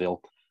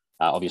Jacksonville.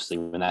 Obviously,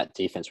 when that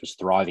defense was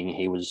thriving,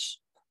 he was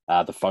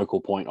the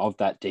focal point of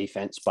that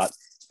defense, but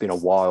it's been a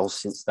while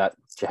since that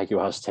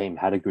Jaguars team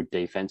had a good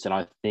defense, and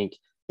I think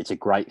it's a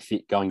great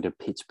fit going to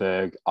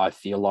Pittsburgh. I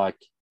feel like,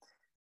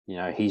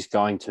 he's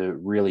going to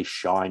really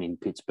shine in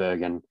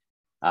Pittsburgh, and,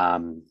 I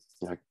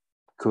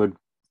don't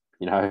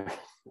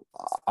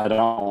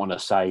want to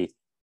say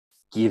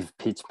give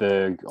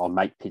Pittsburgh or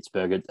make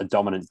Pittsburgh a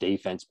dominant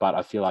defense, but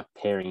I feel like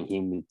pairing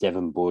him with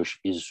Devin Bush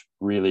is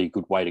really a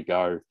good way to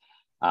go.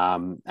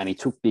 And he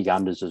took big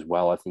unders as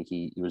well. I think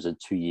he was a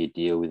 2-year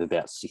deal with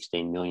about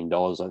 $16 million.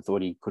 I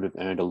thought he could have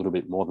earned a little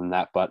bit more than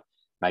that, but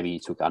maybe he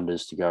took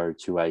unders to go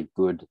to a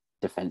good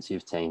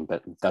defensive team.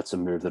 But that's a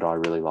move that I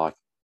really like.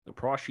 The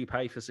price you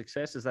pay for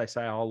success, as they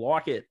say, I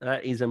like it.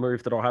 That is a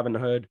move that I haven't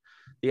heard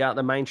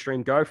the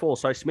mainstream go for.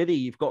 So, Smithy,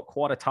 you've got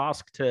quite a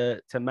task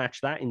to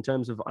match that in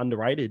terms of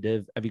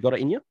underrated. Have you got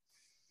it in you?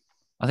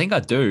 I think I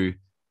do.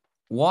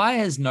 Why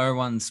has no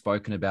one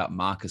spoken about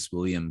Marcus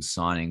Williams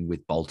signing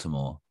with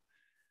Baltimore?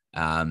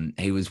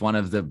 He was one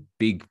of the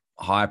big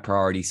high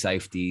priority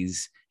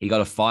safeties. He got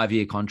a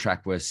 5-year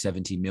contract worth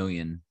 $70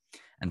 million.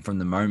 And from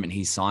the moment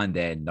he signed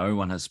there, no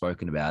one has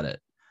spoken about it.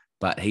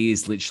 But he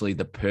is literally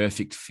the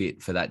perfect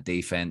fit for that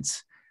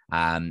defense.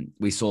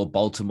 We saw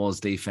Baltimore's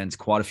defense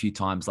quite a few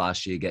times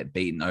last year get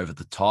beaten over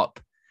the top.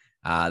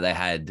 They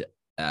had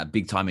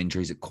big time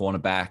injuries at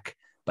cornerback,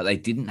 but they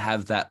didn't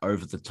have that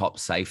over the top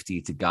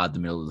safety to guard the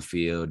middle of the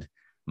field.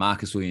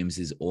 Marcus Williams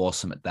is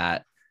awesome at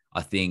that.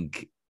 I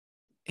think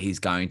he's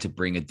going to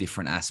bring a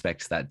different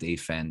aspect to that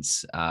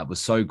defense. Was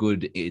so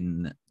good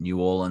in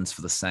New Orleans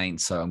for the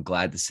Saints, so I'm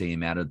glad to see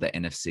him out of the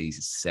NFC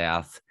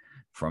South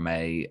from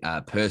a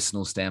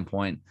personal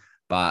standpoint.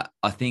 But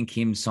I think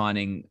him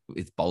signing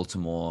with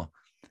Baltimore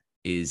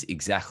is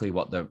exactly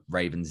what the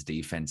Ravens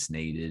defense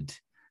needed,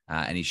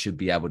 and he should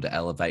be able to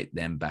elevate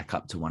them back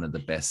up to one of the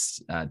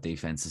best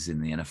defenses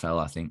in the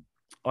NFL, I think.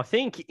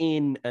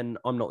 And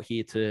I'm not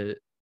here to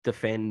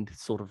defend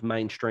sort of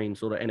mainstream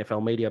sort of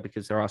NFL media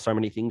because there are so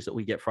many things that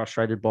we get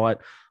frustrated by it.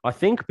 I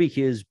think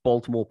because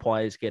Baltimore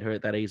players get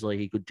hurt that easily,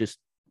 he could just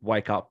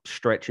wake up,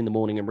 stretch in the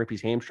morning and rip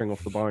his hamstring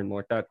off the bone.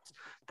 Like that's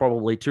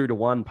probably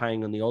 2-1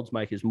 paying on the odds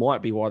makers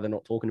might be why they're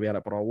not talking about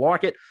it, but I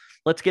like it.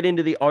 Let's get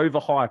into the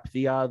overhype,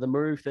 the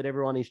move that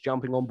everyone is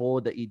jumping on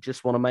board that you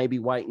just want to maybe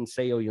wait and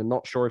see, or you're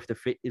not sure if the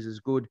fit is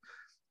as good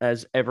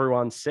as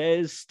everyone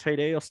says.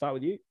 TD, I'll start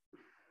with you.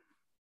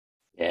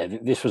 Yeah,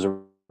 this was a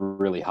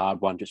really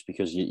hard one just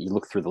because you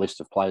look through the list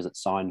of players that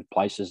signed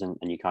places and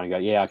you kind of go,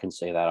 yeah, I can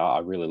see that. I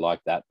really like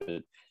that.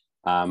 But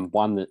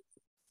one that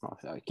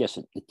I guess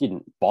it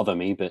didn't bother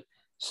me, but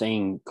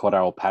seeing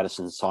Cordell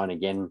Patterson sign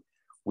again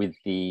with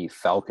the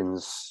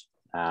Falcons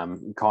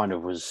kind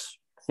of was,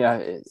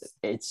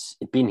 it's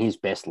been his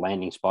best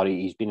landing spot.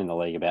 He's been in the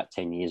league about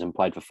 10 years and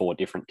played for 4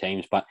 different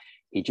teams, but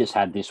he just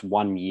had this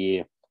 1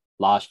 year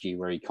last year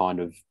where he kind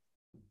of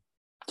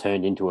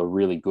turned into a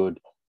really good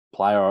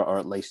player, or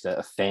at least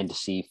a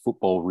fantasy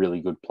football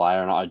really good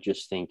player. And I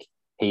just think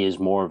he is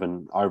more of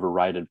an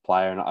overrated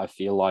player. And I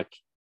feel like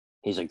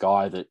he's a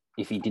guy that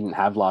if he didn't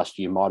have last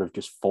year, might have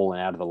just fallen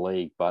out of the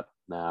league. But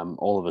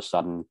all of a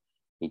sudden,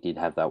 he did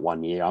have that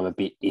 1 year. I'm a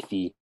bit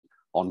iffy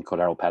on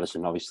Cordero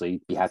Patterson.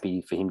 Obviously, be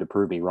happy for him to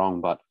prove me wrong,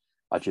 but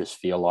I just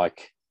feel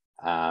like,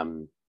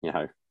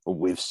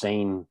 we've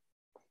seen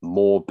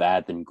more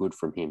bad than good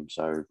from him.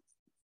 So,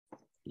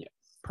 yeah.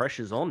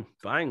 Pressure's on.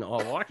 Bang. I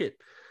like it.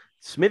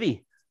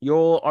 Smithy,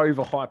 your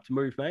overhyped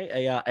move, mate.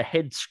 A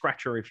head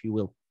scratcher, if you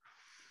will.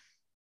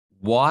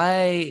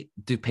 Why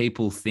do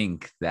people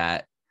think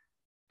that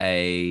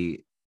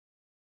a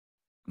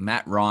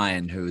Matt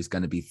Ryan, who is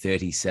going to be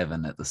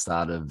 37 at the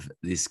start of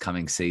this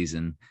coming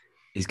season,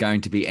 is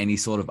going to be any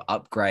sort of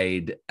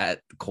upgrade at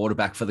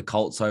quarterback for the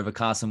Colts over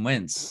Carson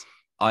Wentz?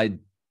 I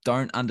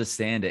don't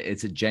understand it.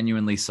 It's a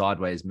genuinely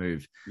sideways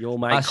move. Your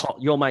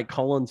mate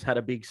Collins had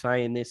a big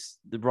say in this,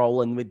 the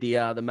rolling with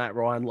the Matt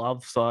Ryan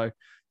love. So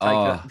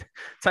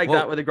take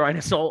that with a grain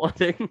of salt, I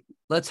think.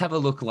 Let's have a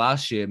look.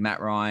 Last year,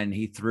 Matt Ryan,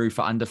 he threw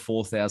for under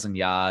 4,000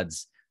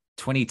 yards,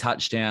 20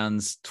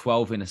 touchdowns,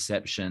 12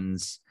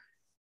 interceptions,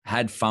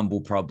 had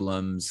fumble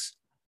problems.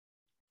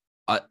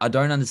 I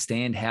don't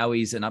understand how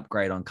he's an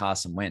upgrade on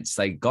Carson Wentz.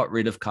 They got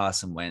rid of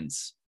Carson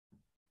Wentz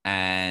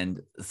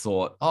and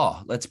thought,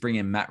 let's bring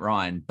in Matt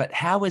Ryan. But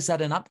how is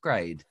that an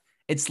upgrade?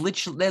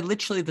 They're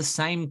literally the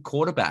same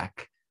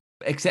quarterback,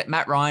 except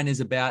Matt Ryan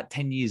is about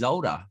 10 years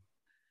older.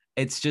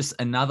 It's just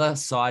another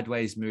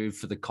sideways move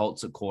for the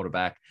Colts at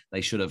quarterback.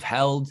 They should have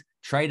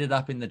traded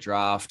up in the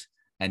draft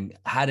and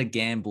had a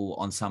gamble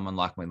on someone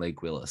like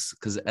Malik Willis,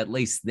 because at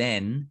least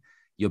then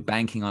you're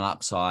banking on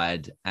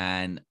upside,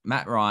 and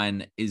Matt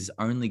Ryan is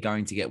only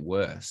going to get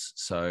worse.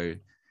 So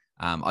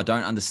I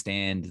don't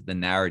understand the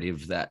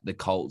narrative that the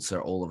Colts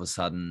are all of a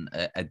sudden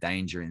a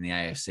danger in the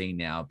AFC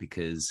now,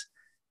 because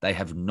they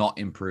have not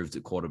improved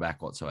at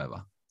quarterback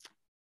whatsoever.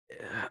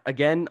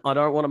 Again, I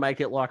don't want to make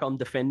it like I'm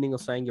defending or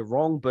saying you're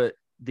wrong, but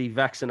the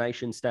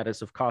vaccination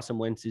status of Carson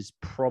Wentz is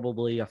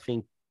probably, I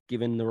think,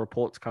 given the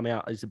reports come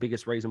out, is the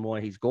biggest reason why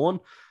he's gone.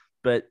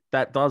 But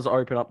that does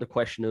open up the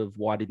question of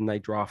why didn't they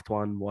draft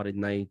one? Why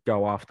didn't they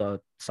go after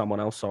someone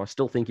else? So I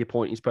still think your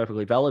point is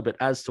perfectly valid. But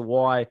as to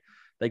why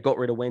they got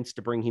rid of Wentz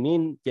to bring him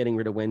in, getting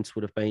rid of Wentz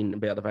would have been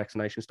about the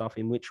vaccination stuff,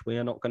 in which we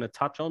are not going to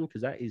touch on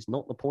because that is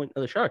not the point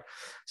of the show.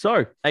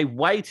 So a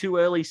way too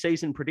early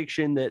season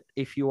prediction that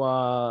if you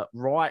are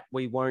right,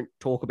 we won't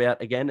talk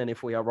about again. And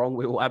if we are wrong,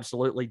 we will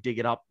absolutely dig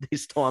it up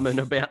this time in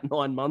about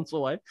 9 months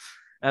away.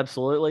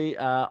 Absolutely.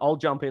 I'll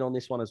jump in on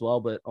this one as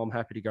well, but I'm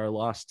happy to go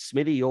last.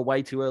 Smithy, your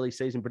way too early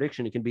season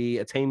prediction. It can be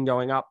a team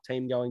going up,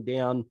 team going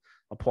down,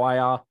 a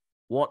player.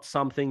 What's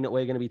something that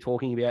we're going to be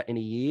talking about in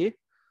a year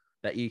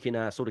that you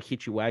can sort of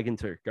hitch your wagon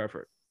to? Go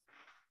for it.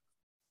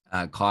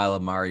 Kyler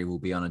Murray will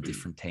be on a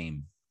different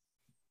team.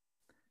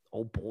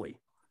 Oh, boy.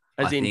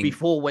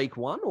 Before week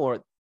 1 or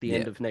at the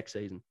end of next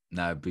season?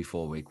 No,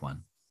 before week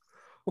 1.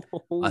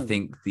 I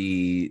think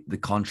the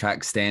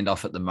contract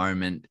standoff at the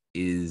moment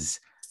is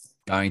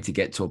going to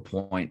get to a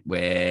point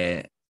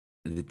where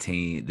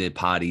the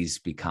parties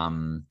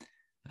become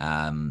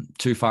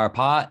too far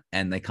apart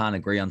and they can't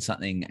agree on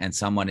something, and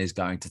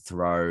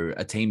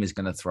a team is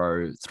going to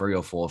throw 3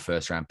 or 4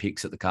 first-round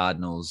picks at the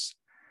Cardinals,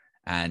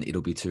 and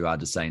it'll be too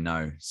hard to say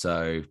no.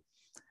 So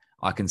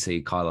I can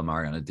see Kyler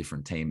Murray on a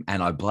different team,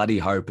 and I bloody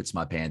hope it's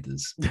my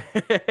Panthers.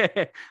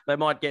 They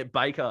might get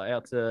Baker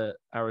out to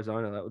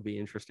Arizona. That would be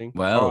interesting.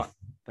 Well,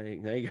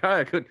 there you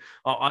go. Good.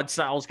 I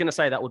was going to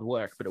say that would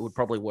work, but it would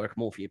probably work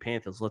more for your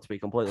Panthers. Let's be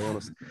completely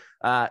honest.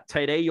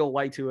 TD, your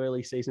way too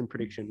early season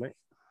prediction, mate.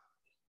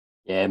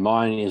 Yeah,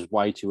 mine is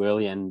way too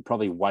early and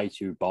probably way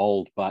too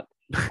bold, but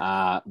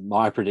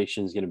my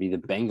prediction is going to be the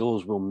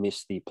Bengals will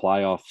miss the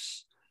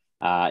playoffs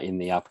in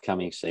the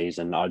upcoming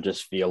season. I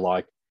just feel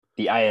like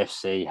the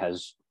AFC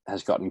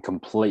has gotten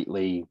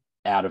completely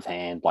out of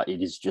hand. Like,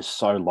 it is just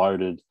so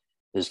loaded.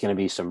 There's going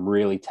to be some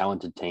really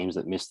talented teams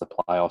that miss the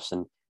playoffs.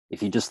 And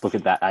if you just look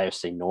at that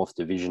AFC North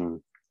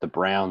division, the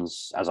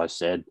Browns, as I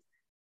said,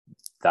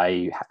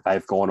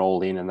 they've gone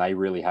all in and they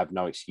really have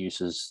no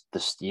excuses. The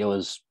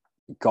Steelers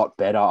got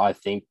better, I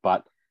think,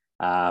 but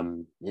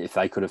if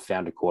they could have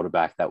found a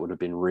quarterback, that would have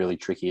been really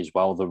tricky as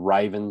well. The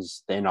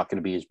Ravens, they're not going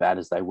to be as bad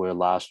as they were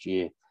last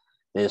year.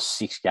 There's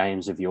 6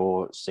 games of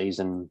your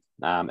season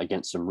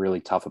against some really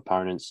tough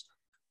opponents.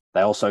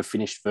 They also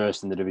finished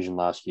first in the division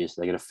last year,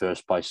 so they get a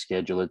first place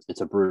schedule.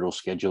 It's a brutal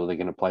schedule. They're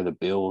going to play the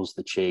Bills,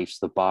 the Chiefs,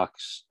 the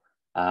Bucks.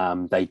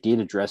 They did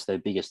address their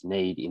biggest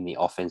need in the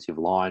offensive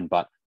line,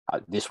 but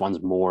this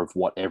one's more of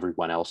what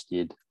everyone else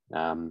did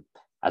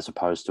as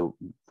opposed to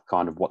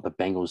kind of what the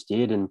Bengals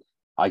did. And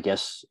I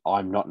guess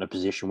I'm not in a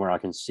position where I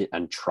can sit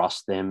and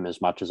trust them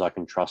as much as I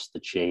can trust the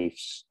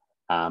Chiefs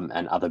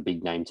and other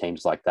big name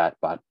teams like that.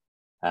 But,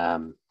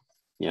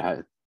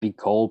 big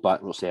call,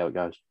 but we'll see how it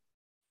goes.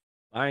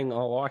 Bang, I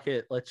like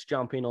it. Let's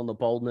jump in on the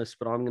boldness,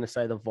 but I'm going to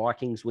say the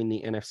Vikings win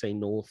the NFC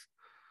North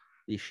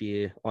this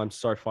year. I'm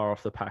so far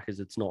off the Packers,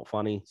 it's not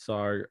funny.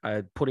 So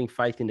putting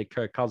faith into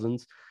Kirk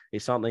Cousins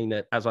is something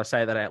that, as I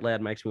say that out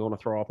loud, makes me want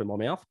to throw up in my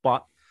mouth.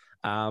 But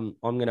I'm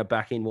going to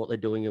back in what they're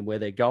doing and where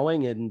they're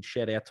going, and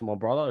shout out to my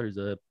brother who's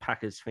a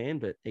Packers fan,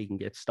 but he can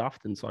get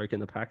stuffed and so can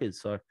the Packers.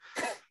 So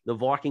the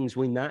Vikings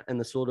win that, and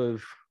the sort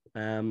of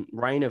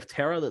reign of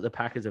terror that the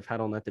Packers have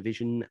had on that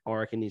division, I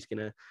reckon, is going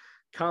to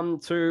come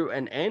to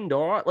an end.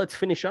 All right, let's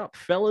finish up,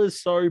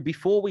 fellas. So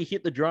before we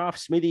hit the draft,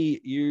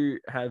 Smithy, you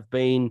have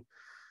been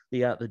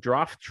the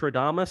draft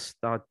Tradamus.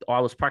 I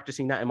was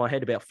practicing that in my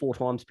head about 4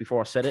 times before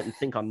I said it and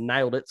think I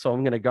nailed it, so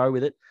I'm going to go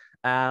with it.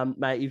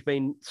 Mate, you've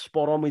been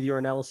spot on with your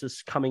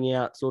analysis coming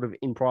out sort of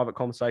in private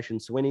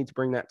conversations, so we need to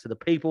bring that to the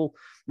people.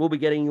 We'll be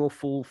getting your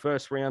full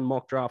first round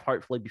mock draft,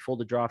 hopefully before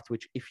the draft,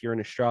 which if you're in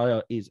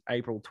Australia is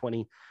April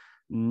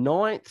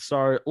 29th.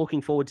 So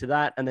looking forward to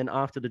that. And then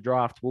after the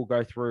draft, we'll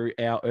go through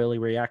our early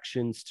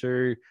reactions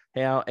to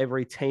how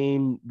every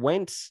team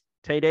went.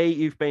 TD,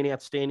 you've been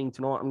outstanding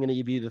tonight. I'm going to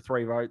give you the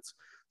 3 votes.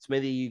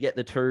 Smithy, you get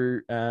the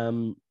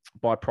 2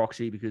 by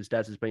proxy because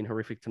Daz has been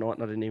horrific tonight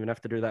and I didn't even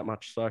have to do that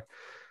much. So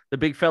the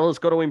big fella's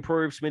got to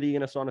improve. Smithy, you're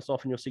going to sign us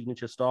off in your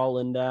signature style,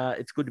 and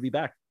it's good to be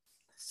back.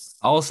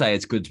 I'll say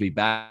it's good to be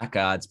back.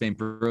 It's been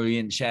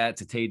brilliant. Shout out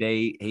to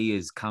TD. He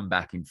has come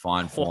back in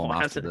fine form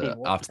after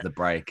the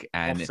break,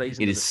 and it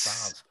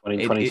is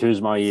 2022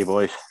 is my year,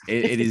 boys.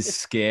 It is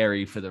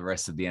scary for the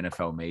rest of the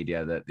NFL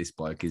media that this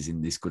bloke is in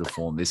this good a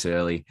form this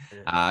early.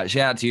 Shout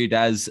out to you,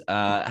 Daz.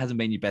 Hasn't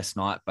been your best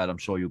night, but I'm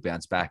sure you'll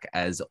bounce back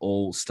as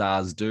all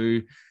stars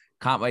do.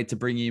 Can't wait to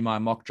bring you my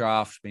mock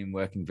draft. Been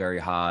working very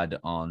hard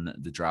on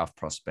the draft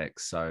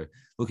prospects. So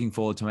looking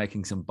forward to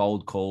making some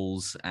bold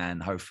calls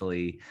and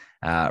hopefully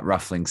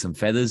ruffling some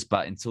feathers.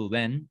 But until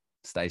then,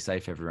 stay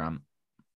safe, everyone.